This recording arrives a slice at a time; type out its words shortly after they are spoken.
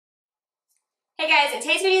Hey guys,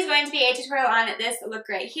 today's video is going to be a tutorial on this look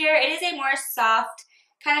right here. It is a more soft,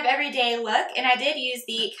 kind of everyday look, and I did use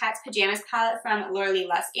the Cat's Pajamas palette from Loreal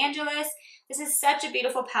Los Angeles. This is such a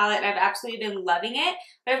beautiful palette, and I've absolutely been loving it.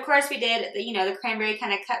 But of course, we did the cranberry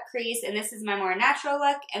kind of cut crease, and this is my more natural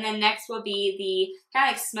look. And then next will be the kind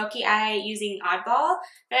of like smoky eye using Oddball.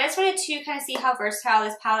 But I just wanted to kind of see how versatile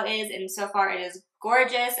this palette is, and so far it is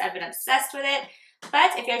gorgeous. I've been obsessed with it.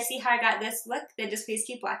 But if you like to see how I got this look, then just please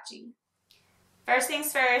keep watching. First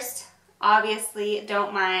things first, obviously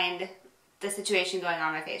don't mind the situation going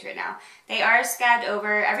on in my face right now. They are scabbed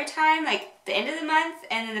over every time, like the end of the month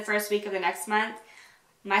and then the first week of the next month.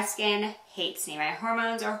 My skin hates me. My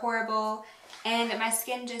hormones are horrible and my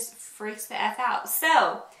skin just freaks the F out.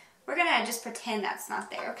 So we're gonna just pretend that's not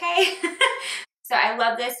there, okay? So I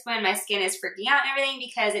love this when my skin is freaking out and everything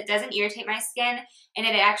because it doesn't irritate my skin, and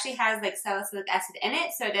it actually has like salicylic acid in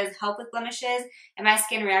it, so it does help with blemishes, and my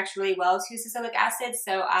skin reacts really well to salicylic acid,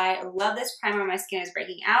 so I love this primer when my skin is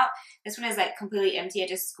breaking out. This one is like completely empty. I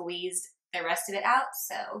just squeezed the rest of it out,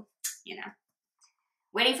 so, you know.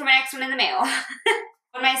 Waiting for my next one in the mail.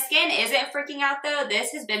 When my skin isn't freaking out though,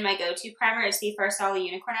 this has been my go-to primer. It's the First Solid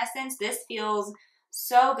Unicorn Essence. This feels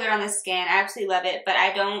so good on the skin. I absolutely love it, but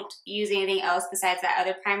I don't use anything else besides that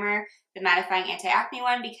other primer, the Mattifying Anti-Acne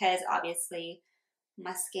one, because obviously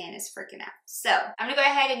my skin is freaking out. So I'm gonna go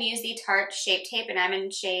ahead and use the Tarte Shape Tape, and I'm in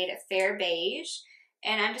shade Fair Beige,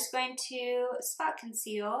 and I'm just going to spot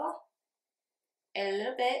conceal a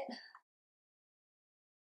little bit.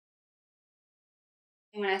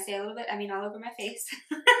 And when I say a little bit, I mean all over my face.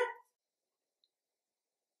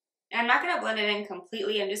 And I'm not going to blend it in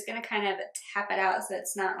completely. I'm just going to kind of tap it out so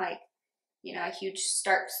it's not like, you know, a huge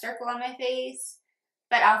stark circle on my face.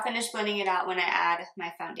 But I'll finish blending it out when I add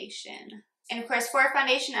my foundation. And of course, for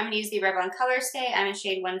foundation, I'm going to use the Revlon Colorstay. I'm in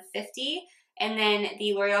shade 150. And then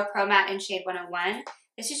the Loreal Pro Matte in shade 101.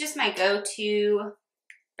 This is just my go-to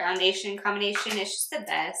foundation combination. It's just the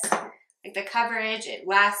best. Like the coverage, it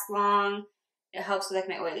lasts long. It helps with like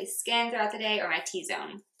my oily skin throughout the day, or my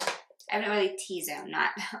T-zone. I have an oily T-zone, not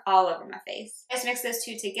all over my face. Just mix those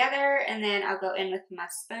two together, and then I'll go in with my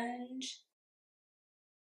sponge.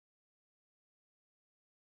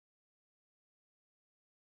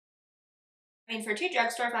 I mean, for two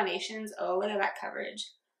drugstore foundations, oh, look at that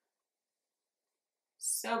coverage.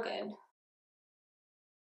 So good.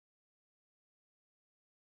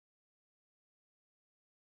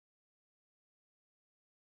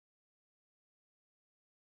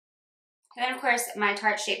 And then, of course, my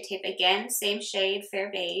Tarte Shape Tape again, same shade, Fair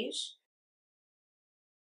Beige.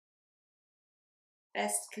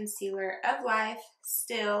 Best concealer of life,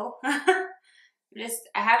 still. I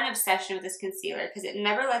have an obsession with this concealer because it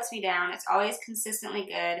never lets me down. It's always consistently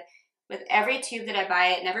good. With every tube that I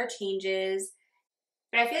buy, it never changes.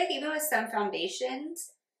 But I feel like even with some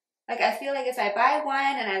foundations, like I feel like if I buy one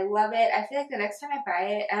and I love it, I feel like the next time I buy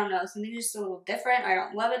it, I don't know, something's just a little different, or I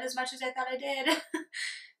don't love it as much as I thought I did.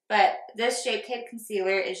 But this Shape Tape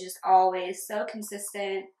concealer is just always so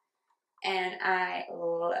consistent, and I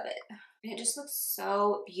love it. And it just looks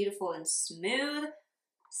so beautiful and smooth.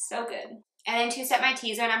 So good. And then to set my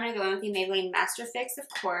T-zone, I'm going to go in with the Maybelline Master Fix, of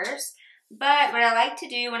course. But what I like to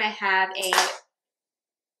do when I have a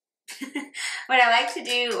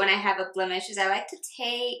a blemish is I like to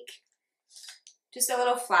take just a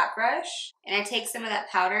little flat brush, and I take some of that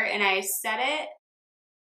powder and I set it.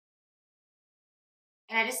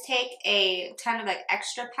 And I just take a ton of like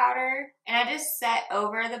extra powder, and I just set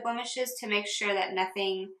over the blemishes to make sure that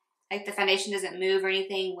nothing, like the foundation doesn't move or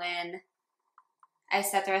anything when I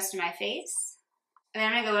set the rest of my face. And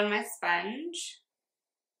then I'm gonna go in my sponge.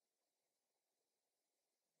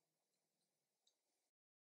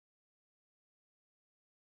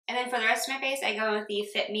 And then for the rest of my face, I go with the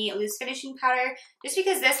Fit Me Loose Finishing Powder, just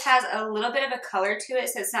because this has a little bit of a color to it,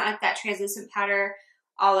 so it's not like that translucent powder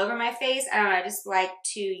all over my face. I don't know, I just like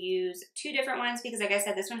to use two different ones because, like I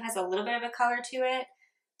said, this one has a little bit of a color to it,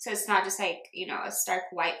 so it's not just like, you know, a stark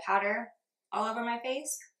white powder all over my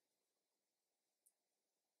face.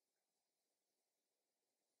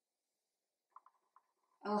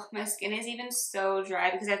 Oh, my skin is even so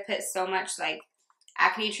dry because I've put so much like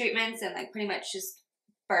acne treatments and like pretty much just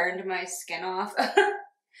burned my skin off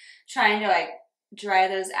trying to like dry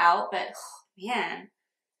those out, but oh, man,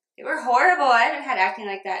 they were horrible. I haven't had acne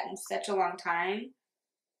like that in such a long time.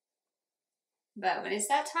 But when it's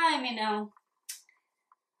that time, you know,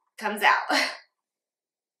 it comes out.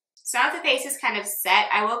 So now that the face is kind of set,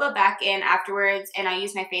 I will go back in afterwards and I'll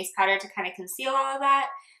use my face powder to kind of conceal all of that,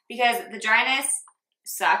 because the dryness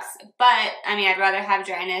sucks. But, I mean, I'd rather have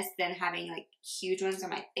dryness than having, like, huge ones on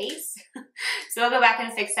my face. So I'll go back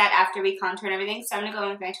and fix that after we contour and everything. So I'm going to go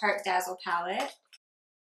in with my Tarte Dazzle palette.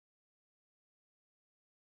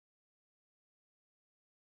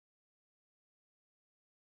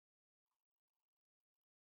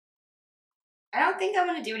 I don't think I'm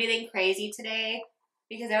going to do anything crazy today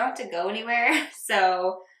because I don't have to go anywhere.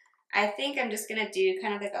 So I think I'm just going to do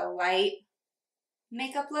kind of like a light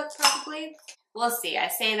makeup look probably. We'll see. I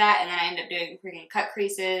say that and then I end up doing freaking cut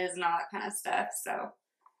creases and all that kind of stuff. So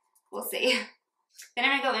we'll see. Then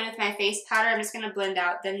I'm going to go in with my face powder. I'm just going to blend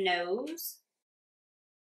out the nose.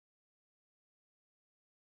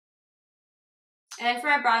 And then for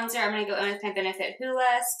my bronzer, I'm going to go in with my Benefit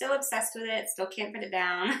Hoola. Still obsessed with it. Still can't put it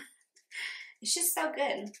down. It's just so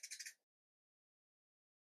good.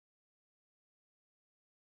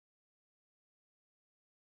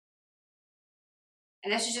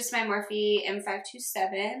 And this is just my Morphe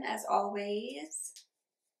M527, as always.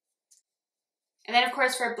 And then, of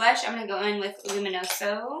course, for blush, I'm going to go in with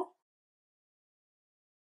Luminoso.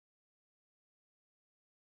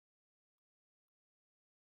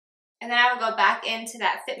 And then I will go back into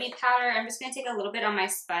that Fit Me powder. I'm just going to take a little bit on my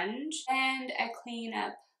sponge. And I clean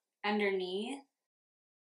up underneath.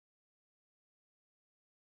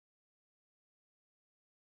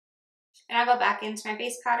 And I'll go back into my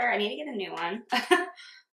face powder. I need to get a new one.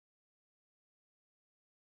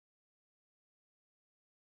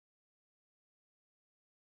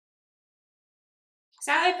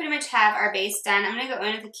 So now that we pretty much have our base done, I'm going to go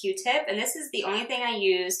in with a Q-tip. And this is the only thing I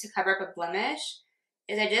use to cover up a blemish.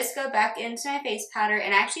 Is I just go back into my face powder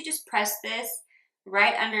and actually just press this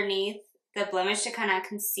right underneath the blemish to kind of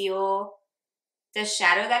conceal the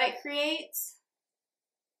shadow that it creates.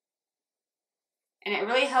 And it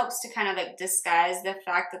really helps to kind of like disguise the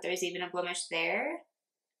fact that there's even a blemish there.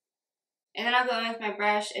 And then I'll go in with my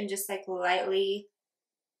brush and just like lightly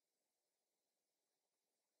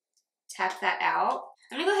tap that out.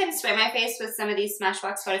 I'm going to go ahead and spray my face with some of these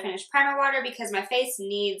Smashbox Photo Finish Primer Water because my face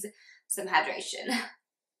needs some hydration.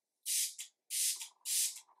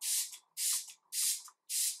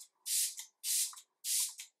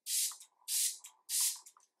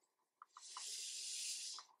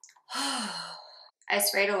 I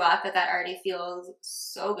sprayed a lot, but that already feels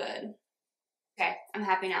so good. Okay, I'm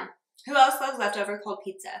happy now. Who else loves leftover cold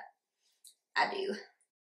pizza? I do.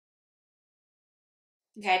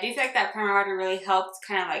 Okay, I do feel like that primer water really helped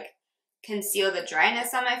kind of like conceal the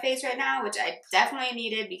dryness on my face right now, which I definitely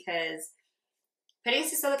needed because putting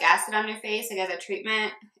salicylic acid on your face like as a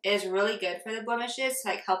treatment is really good for the blemishes to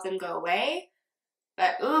like help them go away.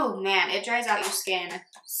 But ooh, man, it dries out your skin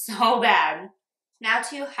so bad. Now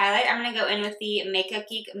to highlight, I'm going to go in with the Makeup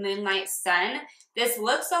Geek Moonlight Sun. This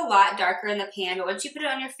looks a lot darker in the pan, but once you put it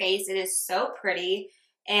on your face, it is so pretty.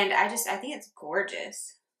 And I think it's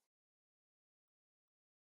gorgeous.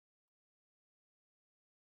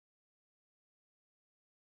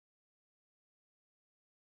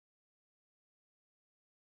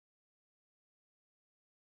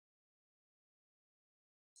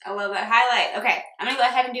 I love that highlight. Okay, I'm going to go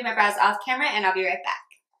ahead and do my brows off camera, and I'll be right back.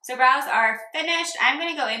 So brows are finished. I'm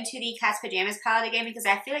going to go into the Cat's Pajamas palette again because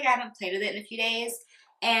I feel like I haven't played with it in a few days.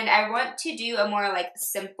 And I want to do a more like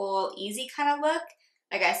simple, easy kind of look.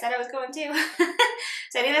 Like I said I was going to.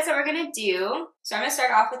 So I think that's what we're going to do. So I'm going to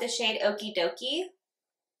start off with the shade Okie Dokie.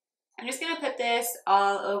 I'm just going to put this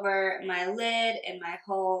all over my lid and my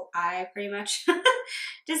whole eye pretty much.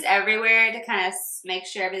 Just everywhere to kind of make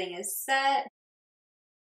sure everything is set.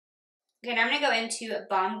 Okay, now I'm going to go into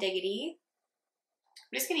Bomb Diggity.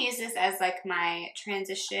 I'm just going to use this as like my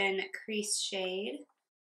transition crease shade.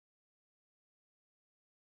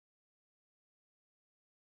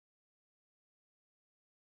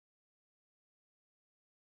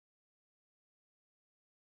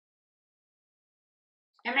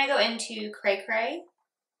 I'm going to go into Cray Cray.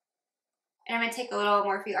 And I'm going to take a little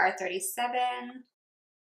Morphe R37.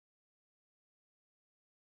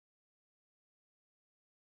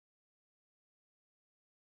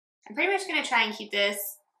 I'm pretty much going to try and keep this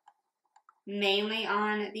mainly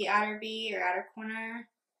on the outer V or outer corner.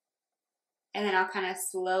 And then I'll kind of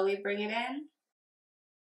slowly bring it in.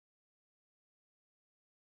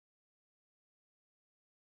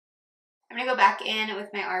 I'm going to go back in with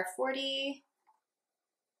my R40.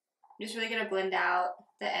 I'm just really going to blend out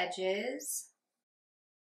the edges.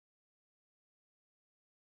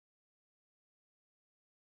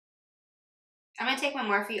 I'm going to take my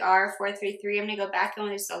Morphe R433. I'm going to go back in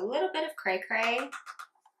with just a little bit of Cray Cray.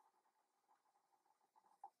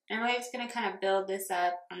 I'm really just going to kind of build this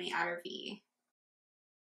up on the outer V.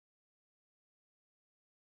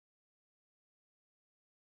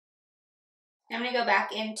 I'm going to go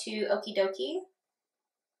back into Okie Dokie.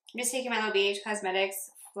 I'm just taking my little BH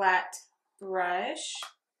Cosmetics flat brush.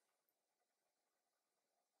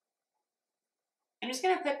 I'm just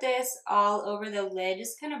going to put this all over the lid,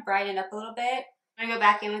 just kind of brighten up a little bit. I'm going to go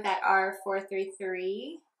back in with that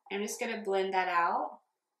R433. I'm just going to blend that out.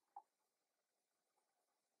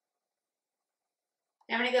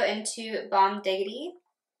 Now I'm going to go into Bomb Diggity.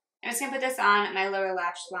 I'm just going to put this on my lower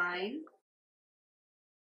lash line.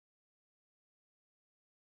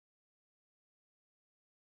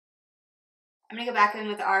 I'm going to go back in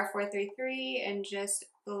with the R433 and just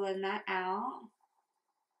blend that out.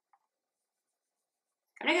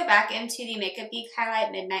 I'm going to go back into the Makeup Geek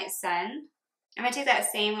Highlight Midnight Sun. I'm going to take that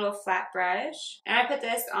same little flat brush and I put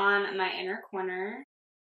this on my inner corner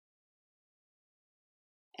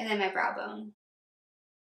and then my brow bone.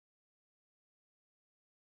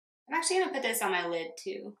 I'm actually going to put this on my lid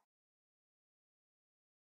too.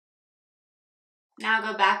 Now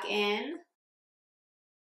I'll go back in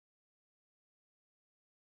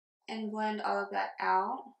and blend all of that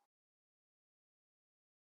out.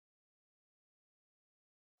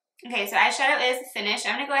 Okay, so eyeshadow is finished.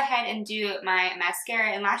 I'm going to go ahead and do my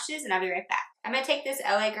mascara and lashes and I'll be right back. I'm going to take this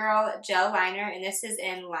LA Girl gel liner and this is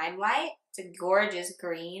in Limelight. It's a gorgeous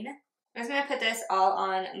green. I'm just going to put this all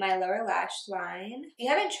on my lower lash line. If you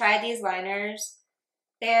haven't tried these liners,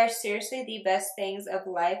 they are seriously the best things of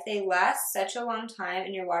life. They last such a long time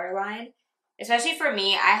in your waterline. Especially for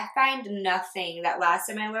me, I find nothing that lasts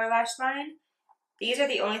in my lower lash line. These are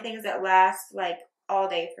the only things that last like all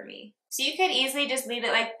day for me. So you could easily just leave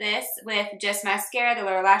it like this with just mascara, the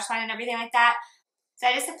lower lash line and everything like that. So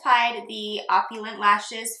I just applied the Opulent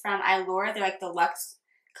lashes from Eylure. They're like the Luxe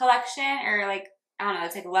collection, or like, I don't know,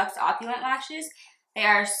 it's like Luxe Opulent lashes. They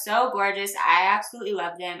are so gorgeous. I absolutely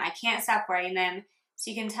love them. I can't stop wearing them. So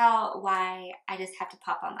you can tell why I just have to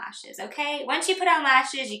pop on lashes, okay? Once you put on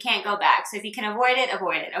lashes, you can't go back. So if you can avoid it,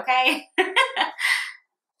 okay?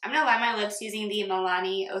 I'm going to line my lips using the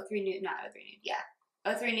Milani 03 Nude, not 03 Nude, yeah.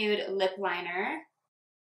 03 Nude Lip Liner.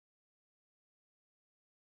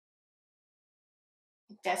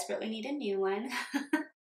 I desperately need a new one.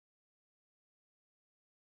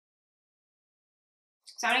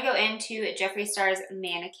 So I'm going to go into Jeffree Star's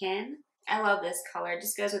Mannequin. I love this color. It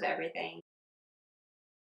just goes with everything.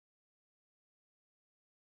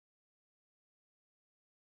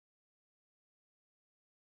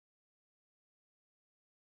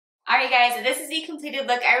 Alright guys, this is the completed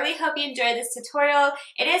look. I really hope you enjoyed this tutorial.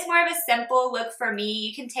 It is more of a simple look for me.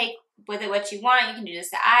 You can take with it what you want. You can do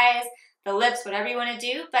just the eyes, the lips, whatever you want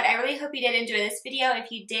to do. But I really hope you did enjoy this video. If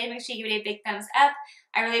you did, make sure you give it a big thumbs up.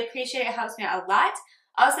 I really appreciate it. It helps me out a lot.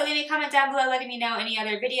 Also, leave me a comment down below letting me know any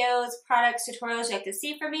other videos, products, tutorials you'd like to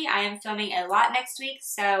see from me. I am filming a lot next week,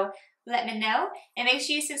 so let me know. And make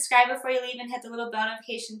sure you subscribe before you leave and hit the little bell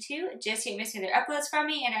notification too, just so you don't miss any other uploads from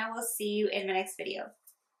me. And I will see you in my next video.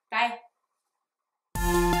 Bye.